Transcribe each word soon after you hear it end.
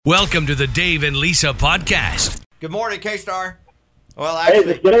Welcome to the Dave and Lisa podcast. Good morning, K-Star. Well,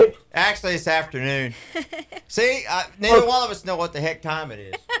 actually, it's afternoon. See, neither one of us know what the heck time it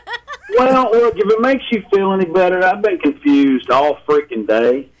is. Well, look, if it makes you feel any better, I've been confused all freaking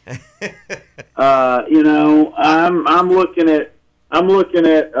day. I'm looking at,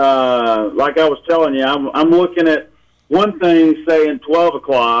 like I was telling you, I'm looking at one thing saying 12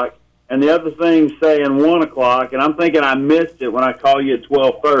 o'clock and the other thing saying 1 o'clock, and I'm thinking I missed it when I call you at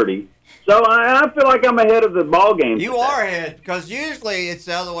 12:30. So I feel like I'm ahead of the ball game. You are ahead, because usually it's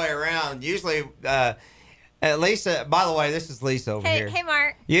the other way around. Usually, Lisa, by the way, this is Lisa over here. Hey,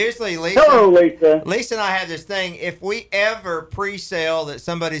 Mark. Usually, Lisa. Hello, Lisa. Lisa and I have this thing. If we ever pre-sale that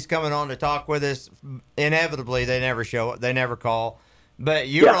somebody's coming on to talk with us, inevitably they never show up. They never call. But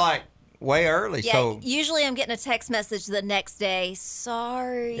you're like way early. Yeah, so usually I'm getting a text message the next day.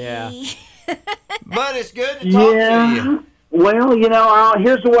 Sorry. Yeah. But it's good to talk to you. Well,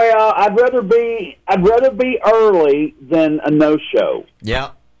 here's the way I'd rather be early than a no-show. Yeah.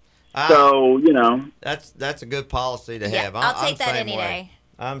 So, That's a good policy to have. I'll take that same any way. day.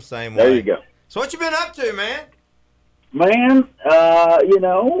 I'm same way. There you go. So what you been up to, man? Man,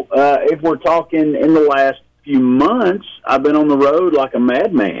 if we're talking in the last few months, I've been on the road like a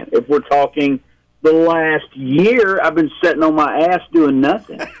madman. If we're talking the last year, I've been sitting on my ass doing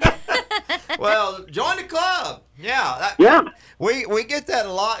nothing. Well, join the club. Yeah. We get that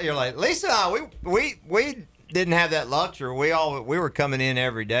a lot. You're like, Lisa and I, we didn't have that luxury. We were coming in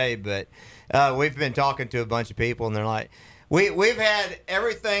every day, but we've been talking to a bunch of people, and they're like, we've had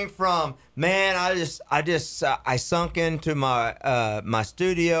everything from, man, I sunk into my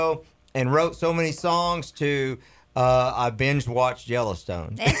studio and wrote so many songs to I binge watched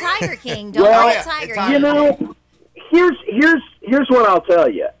Yellowstone and Tiger King. Don't forget Tiger King. Here's what I'll tell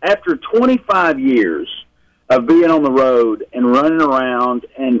you. After 25 years of being on the road and running around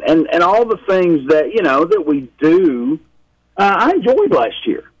and all the things that we do, I enjoyed last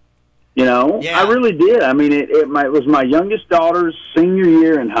year. I really did. I mean, it was my youngest daughter's senior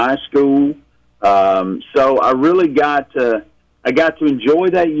year in high school, so I really got to enjoy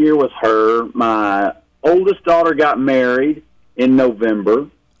that year with her. My oldest daughter got married in November,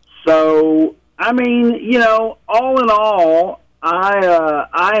 so I mean, all in all,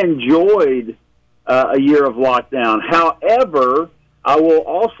 I enjoyed a year of lockdown. However, I will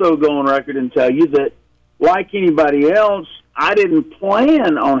also go on record and tell you that, like anybody else, I didn't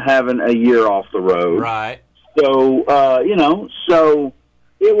plan on having a year off the road. Right. So, so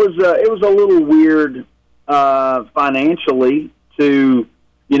it was a little weird financially to,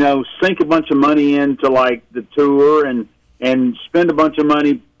 sink a bunch of money into like the tour and spend a bunch of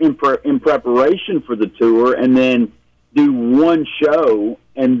money in preparation for the tour, and then do one show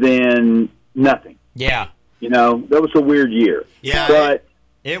and then nothing. Yeah. That was a weird year. Yeah. But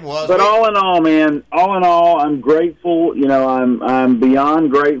it was. But all in all, man, I'm grateful. I'm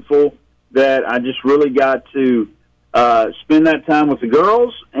beyond grateful that I just really got to spend that time with the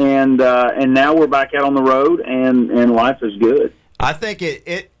girls, and now we're back out on the road, and life is good. I think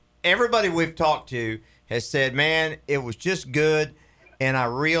everybody we've talked to has said, man, it was just good, and I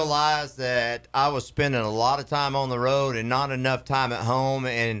realized that I was spending a lot of time on the road and not enough time at home,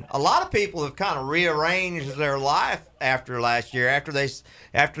 and a lot of people have kind of rearranged their life after last year, after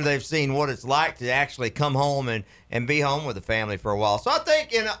they've seen what it's like to actually come home and be home with the family for a while. So I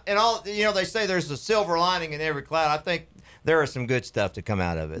think in all, they say there's a silver lining in every cloud. I think there is some good stuff to come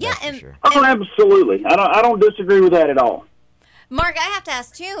out of it. Yeah, that's for sure. Oh, absolutely. I don't disagree with that at all. Mark, I have to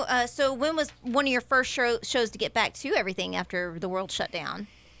ask too. So, when was one of your first shows to get back to everything after the world shut down?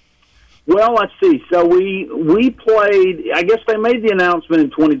 Well, let's see. So we played. I guess they made the announcement in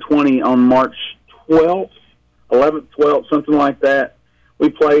 2020 on March 12th, 11th, 12th, something like that. We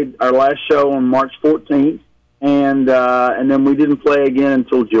played our last show on March 14th, and then we didn't play again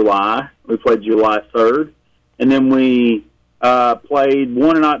until July. We played July 3rd, and then we played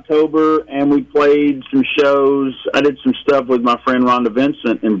one in October, and we played some shows. I did some stuff with my friend Rhonda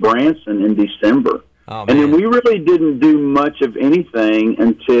Vincent in Branson in December. Oh, and then we really didn't do much of anything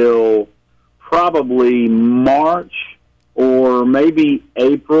until probably March or maybe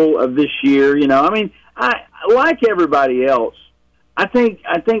April of this year. I like everybody else. I think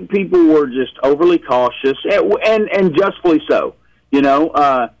people were just overly cautious, and justly so.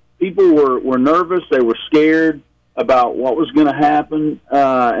 People were nervous. They were scared about what was going to happen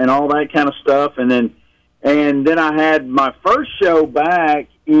and all that kind of stuff. And then I had my first show back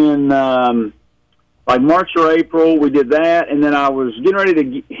in like March or April. We did that, and then I was getting ready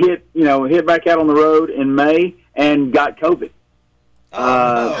to hit back out on the road in May and got COVID.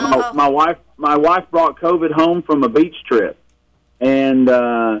 My wife brought COVID home from a beach trip, And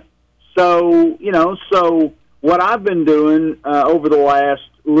so, so what I've been doing over the last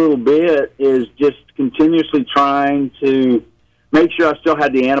little bit is just continuously trying to make sure I still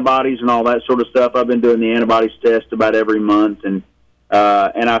had the antibodies and all that sort of stuff. I've been doing the antibodies test about every month, and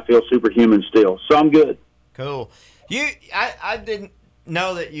I feel superhuman still. So I'm good. Cool. I didn't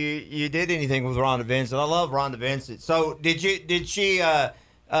know that you did anything with Rhonda Vincent. I love Rhonda Vincent. So did she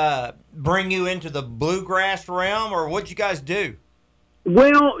bring you into the bluegrass realm, or what'd you guys do?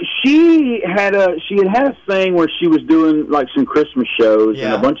 Well, she had a thing where she was doing like some Christmas shows,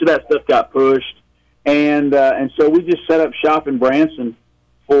 and a bunch of that stuff got pushed, and so we just set up shop in Branson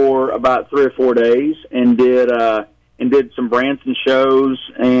for about 3 or 4 days and did some Branson shows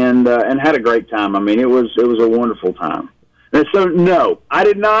and had a great time. I mean, it was a wonderful time. And so, no, I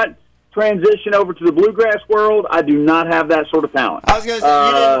did not transition over to the bluegrass world. I do not have that sort of talent. I was going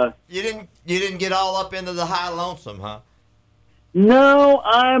to say you didn't get all up into the high lonesome, huh? No,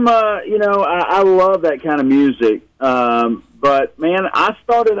 I'm I love that kind of music. But man, I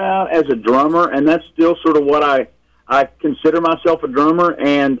started out as a drummer, and that's still sort of what I consider myself a drummer.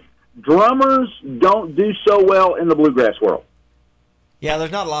 And drummers don't do so well in the bluegrass world. Yeah,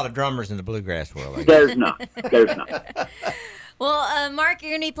 there's not a lot of drummers in the bluegrass world. There's not. Well, Mark,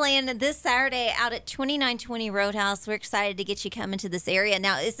 you're going to be playing this Saturday out at 2920 Roadhouse. We're excited to get you coming to this area.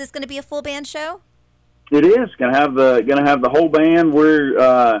 Now, is this going to be a full band show? It is going to have the whole band.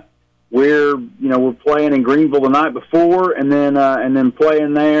 We're playing in Greenville the night before, and then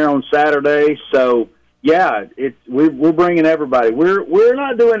playing there on Saturday. So yeah, we're bringing everybody. We're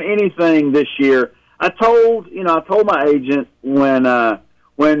not doing anything this year. I told my agent when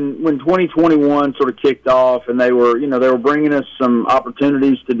 2021 sort of kicked off, and they were bringing us some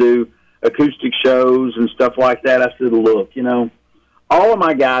opportunities to do acoustic shows and stuff like that. I said, look, all of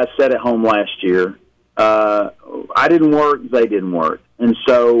my guys sat at home last year. I didn't work, they didn't work, and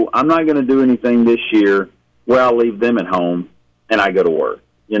so I'm not going to do anything this year where I leave them at home and I go to work.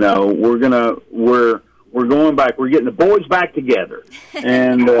 We're going back. We're getting the boys back together,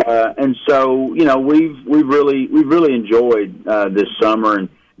 and so we've really enjoyed this summer and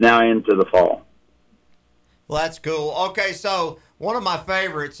now into the fall. Well, that's cool. Okay, so one of my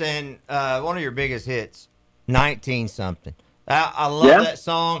favorites and one of your biggest hits, 19-something. I love that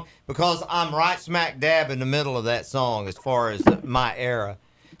song because I'm right smack dab in the middle of that song as far as my era.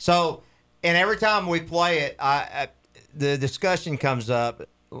 So, and every time we play it, the discussion comes up,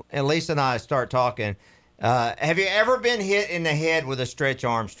 and Lisa and I start talking. Have you ever been hit in the head with a Stretch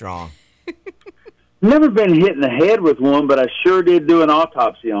Armstrong? Never been hit in the head with one, but I sure did do an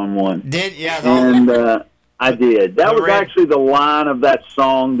autopsy on one. And I did. That was actually the line of that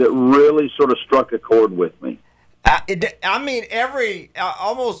song that really sort of struck a chord with me. Every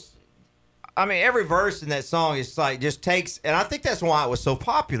verse in that song is like just takes, and I think that's why it was so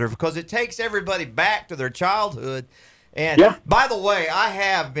popular, because it takes everybody back to their childhood. And by the way, I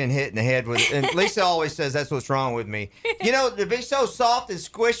have been hit in the head with, and Lisa always says that's what's wrong with me. To be so soft and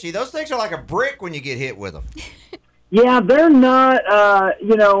squishy, those things are like a brick when you get hit with them. Yeah, they're not,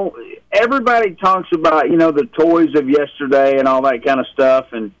 everybody talks about, the toys of yesterday and all that kind of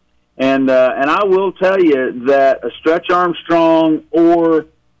stuff. And I will tell you that a Stretch Armstrong or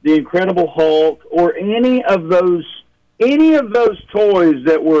the Incredible Hulk or any of those toys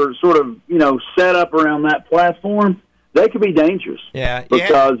that were sort of, set up around that platform, they could be dangerous. Yeah.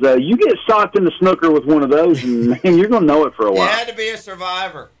 Because you get socked in the snooker with one of those, and man, you're going to know it for a while. You had to be a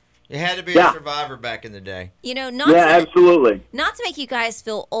survivor. You had to be a survivor back in the day. Absolutely. Not to make you guys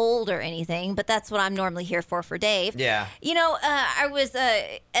feel old or anything, but that's what I'm normally here for Dave. Yeah. I was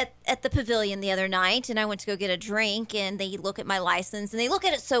at the Pavilion the other night, and I went to go get a drink, and they look at my license, and they look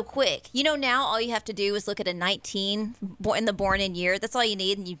at it so quick. Now all you have to do is look at a 19 in the born-in year. That's all you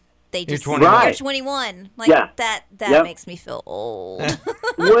need, and you're 21. You're 21. That makes me feel old.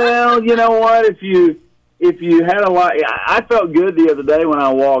 Well, you know what? If you had a lot, I felt good the other day when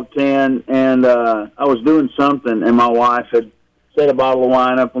I walked in and I was doing something, and my wife had set a bottle of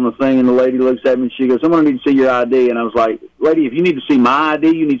wine up on the thing, and the lady looks at me and she goes, "I'm going to need to see your ID." And I was like, "Lady, if you need to see my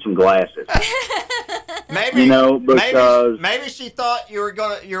ID, you need some glasses." Maybe because maybe she thought you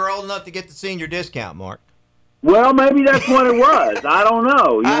were old enough to get the senior discount, Mark. Well, maybe that's what it was. I don't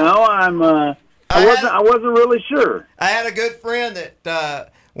know. I wasn't really sure. I had a good friend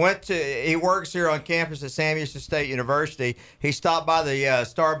that he works here on campus at Sam Houston State University. He stopped by the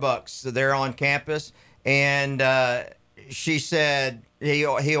Starbucks there on campus, and she said he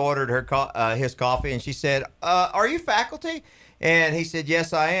ordered his coffee, and she said, "Are you faculty?" And he said,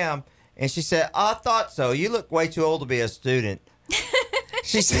 "Yes, I am." And she said, "I thought so. You look way too old to be a student."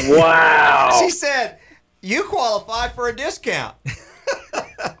 She said, "Wow." She said, you qualify for a discount.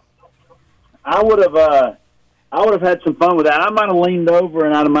 I would have had some fun with that. I might have leaned over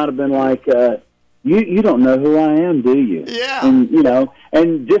and I might have been like, you don't know who I am, do you? Yeah. And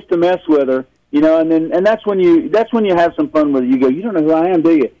and just to mess with her, and that's when you have some fun with it. You go, you don't know who I am,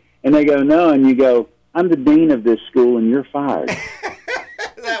 do you? And they go, no, and you go, I'm the dean of this school and you're fired.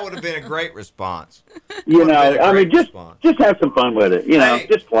 That would have been a great response. Just have some fun with it. Hey,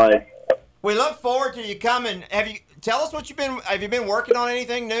 just play. We look forward to you coming. Tell us have you been working on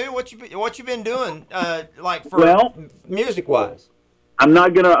anything new? What you been doing, music wise? I'm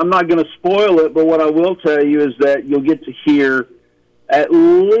not gonna spoil it, but what I will tell you is that you'll get to hear at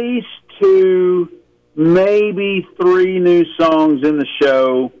least 2, maybe 3 new songs in the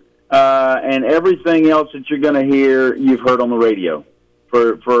show, and everything else that you're gonna hear, you've heard on the radio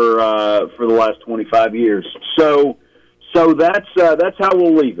for the last 25 years. So that's how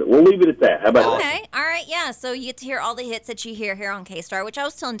we'll leave it. We'll leave it at that. How about that? Okay, all right, yeah. So you get to hear all the hits that you hear here on K-Star, which I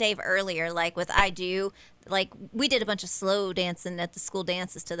was telling Dave earlier, like with I Do, like we did a bunch of slow dancing at the school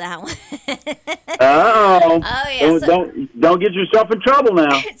dances to that one. Oh yeah. Don't get yourself in trouble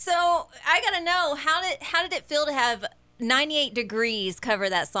now. So I gotta know, how did it feel to have 98 Degrees cover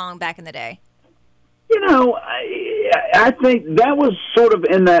that song back in the day? I think that was sort of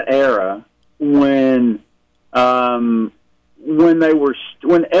in that era when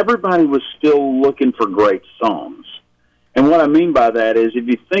everybody was still looking for great songs. And what I mean by that is, if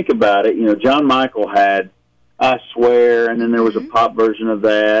you think about it, John Michael had I Swear, and then there was a pop version of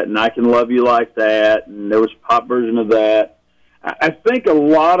that, and I Can Love You Like That, and there was a pop version of that. I think a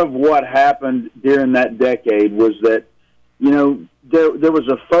lot of what happened during that decade was that, there was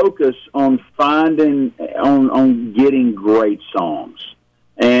a focus on finding, on getting great songs.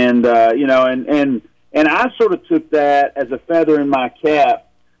 And, and I sort of took that as a feather in my cap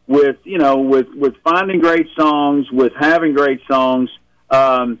with finding great songs, with having great songs.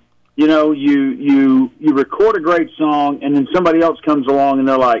 You record a great song, and then somebody else comes along and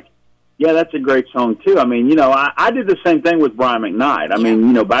they're like, yeah, that's a great song too. I mean, I did the same thing with Brian McKnight. I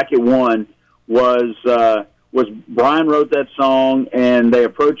mean, back at One was Brian wrote that song, and they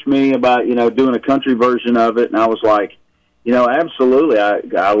approached me about, doing a country version of it, and I was like, absolutely,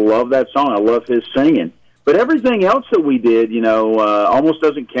 I love that song. I love his singing. But everything else that we did, Almost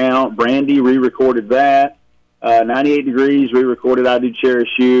Doesn't Count. Brandy re-recorded that. 98 Degrees re-recorded I Do Cherish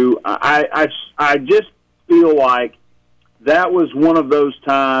You. I just feel like that was one of those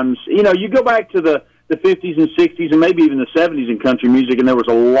times. You go back to the 50s and 60s and maybe even the 70s in country music, and there was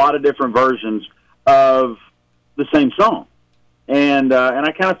a lot of different versions of the same song. And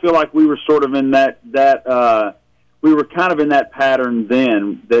I kind of feel like we were sort of in that we were kind of in that pattern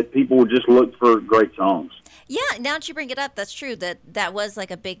then, that people would just look for great songs. Yeah, now that you bring it up, that's true. That was like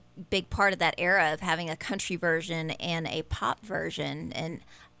a big part of that era of having a country version and a pop version. And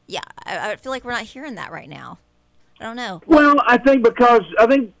yeah, I feel like we're not hearing that right now. I don't know. Well, I think because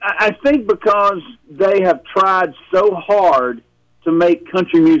they have tried so hard to make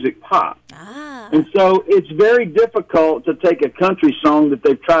country music pop. And so it's very difficult to take a country song that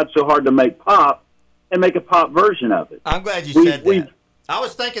they've tried so hard to make pop and make a pop version of it. I'm glad you said that. I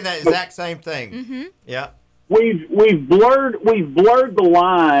was thinking that exact same thing. Mm-hmm. Yeah. We've blurred the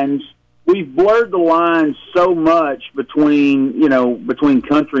lines. We've blurred the lines so much between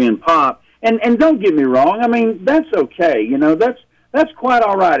country and pop. And don't get me wrong. I mean, that's okay. That's quite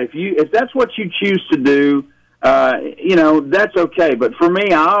all right if that's what you choose to do. That's okay. But for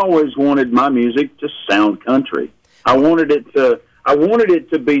me, I always wanted my music to sound country. I wanted it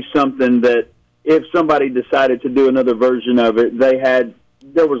to be something that if somebody decided to do another version of it,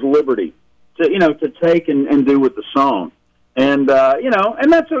 there was liberty to take and do with the song. And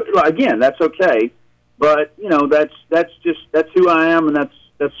and that's okay. But that's who I am, and that's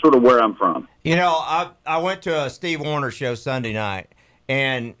sort of where I'm from. I went to a Steve Wariner show Sunday night.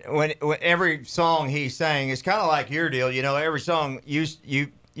 And when every song he sang, it's kind of like your deal. Every song you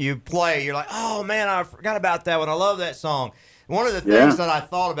play, you're like, oh, man, I forgot about that one. I love that song. One of the things that I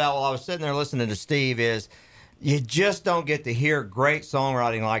thought about while I was sitting there listening to Steve is you just don't get to hear great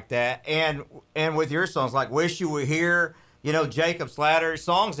songwriting like that. And with your songs, like Wish You Were Here, Jacob's Ladder,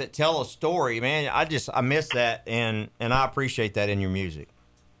 songs that tell a story, man, I miss that, and I appreciate that in your music.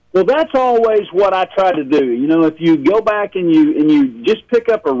 Well, that's always what I try to do. If you go back and you just pick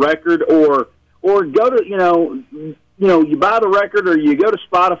up a record or go to, you buy the record or you go to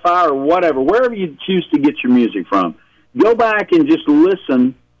Spotify or whatever, wherever you choose to get your music from, go back and just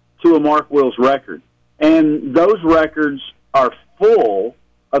listen to a Mark Wills record. And those records are full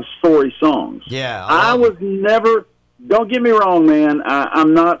of story songs. Yeah. I was never don't get me wrong, man.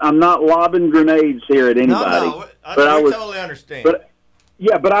 I'm not lobbing grenades here at anybody. No, I totally understand.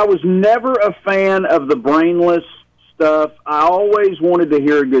 But I was never a fan of the brainless stuff. I always wanted to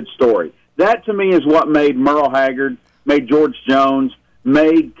hear a good story. That to me is what made Merle Haggard, made George Jones,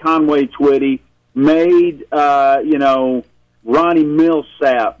 made Conway Twitty, made Ronnie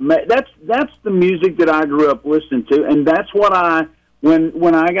Millsap. That's the music that I grew up listening to, and that's what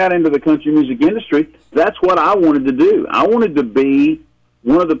when I got into the country music industry, that's what I wanted to do. I wanted to be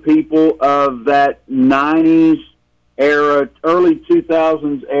one of the people of that 90s era, early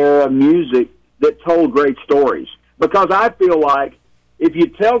 2000s era music that told great stories. Because I feel like if you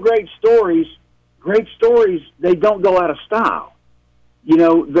tell great stories, they don't go out of style.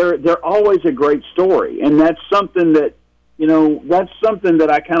 They're always a great story, and that's something that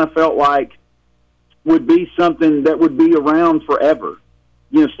I kind of felt like would be something that would be around forever.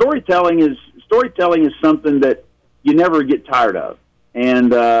 Storytelling is something that you never get tired of,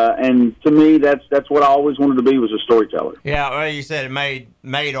 and to me, that's what I always wanted to be, was a storyteller. Yeah, well, you said it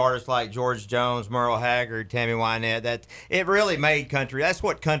made artists like George Jones, Merle Haggard, Tammy Wynette. That it really made country. That's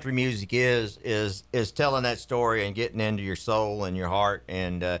what country music is telling that story and getting into your soul and your heart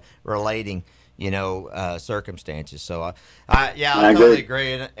and relating. Circumstances. So I totally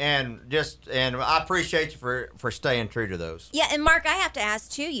agree, and I appreciate you for staying true to those. Yeah, and Mark, I have to ask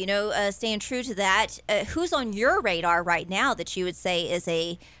too. Staying true to that, who's on your radar right now that you would say is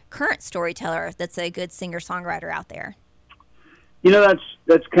a current storyteller that's a good singer-songwriter out there?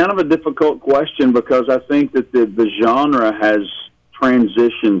 That's kind of a difficult question, because I think that the genre has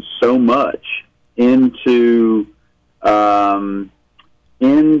transitioned so much into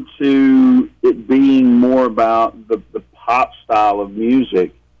it being more about the pop style of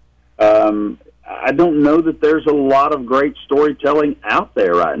music. I don't know that there's a lot of great storytelling out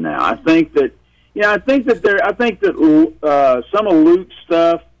there right now. I think that some of Luke's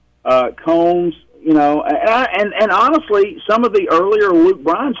stuff, Combs, and honestly, some of the earlier Luke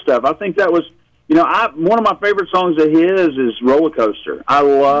Bryan stuff, I think that was, one of my favorite songs of his is Roller Coaster. I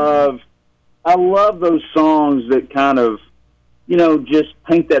love those songs that kind of, just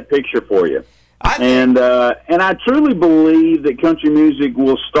paint that picture for you. And I truly believe that country music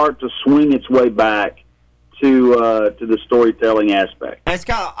will start to swing its way back to the storytelling aspect. It's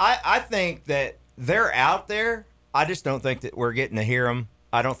kind of, I think that they're out there. I just don't think that we're getting to hear them.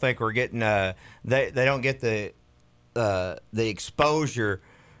 I don't think we're getting they don't get the exposure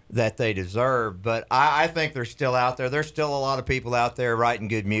that they deserve. But I think they're still out there. There's still a lot of people out there writing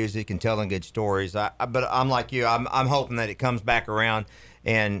good music and telling good stories. But I'm like you. I'm hoping that it comes back around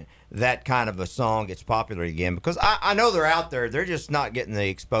and that kind of a song gets popular again, because I know they're out there. They're just not getting the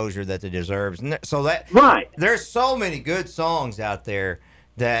exposure that they deserve. And so there's so many good songs out there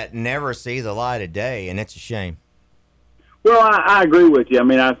that never see the light of day, and it's a shame. Well, I agree with you. I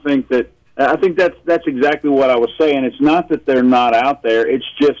mean, I think that's exactly what I was saying. It's not that they're not out there. It's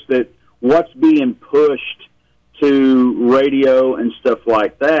just that what's being pushed to radio and stuff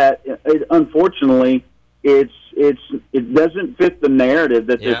like that, unfortunately, it doesn't fit the narrative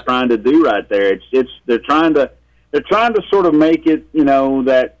that they're trying to do right there. They're trying to sort of make it,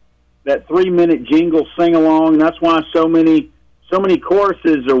 that 3-minute jingle sing along. That's why so many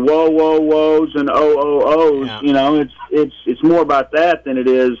choruses are whoa, whoa, whoas and oh, oh, ohs. Yeah. It's more about that than it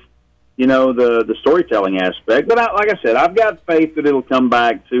is, the storytelling aspect. But like I said, I've got faith that it'll come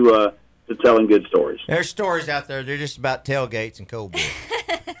back to telling good stories. There's stories out there. They're just about tailgates and cold beer.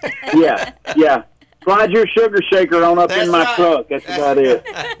 Yeah. Slide your sugar shaker on up in my truck. That's about it.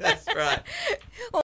 That's right.